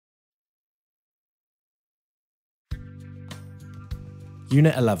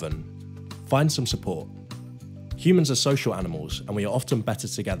Unit 11. Find some support. Humans are social animals and we are often better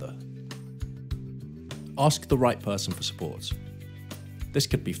together. Ask the right person for support. This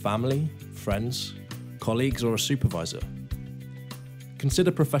could be family, friends, colleagues, or a supervisor.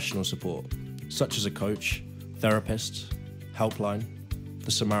 Consider professional support, such as a coach, therapist, helpline,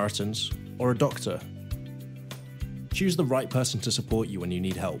 the Samaritans, or a doctor. Choose the right person to support you when you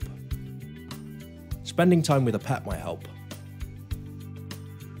need help. Spending time with a pet might help.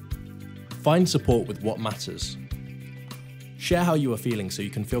 Find support with what matters. Share how you are feeling so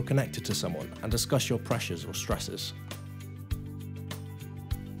you can feel connected to someone and discuss your pressures or stresses.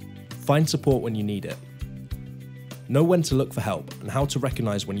 Find support when you need it. Know when to look for help and how to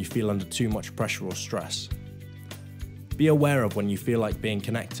recognize when you feel under too much pressure or stress. Be aware of when you feel like being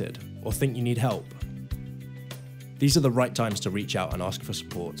connected or think you need help. These are the right times to reach out and ask for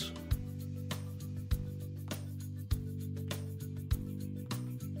support.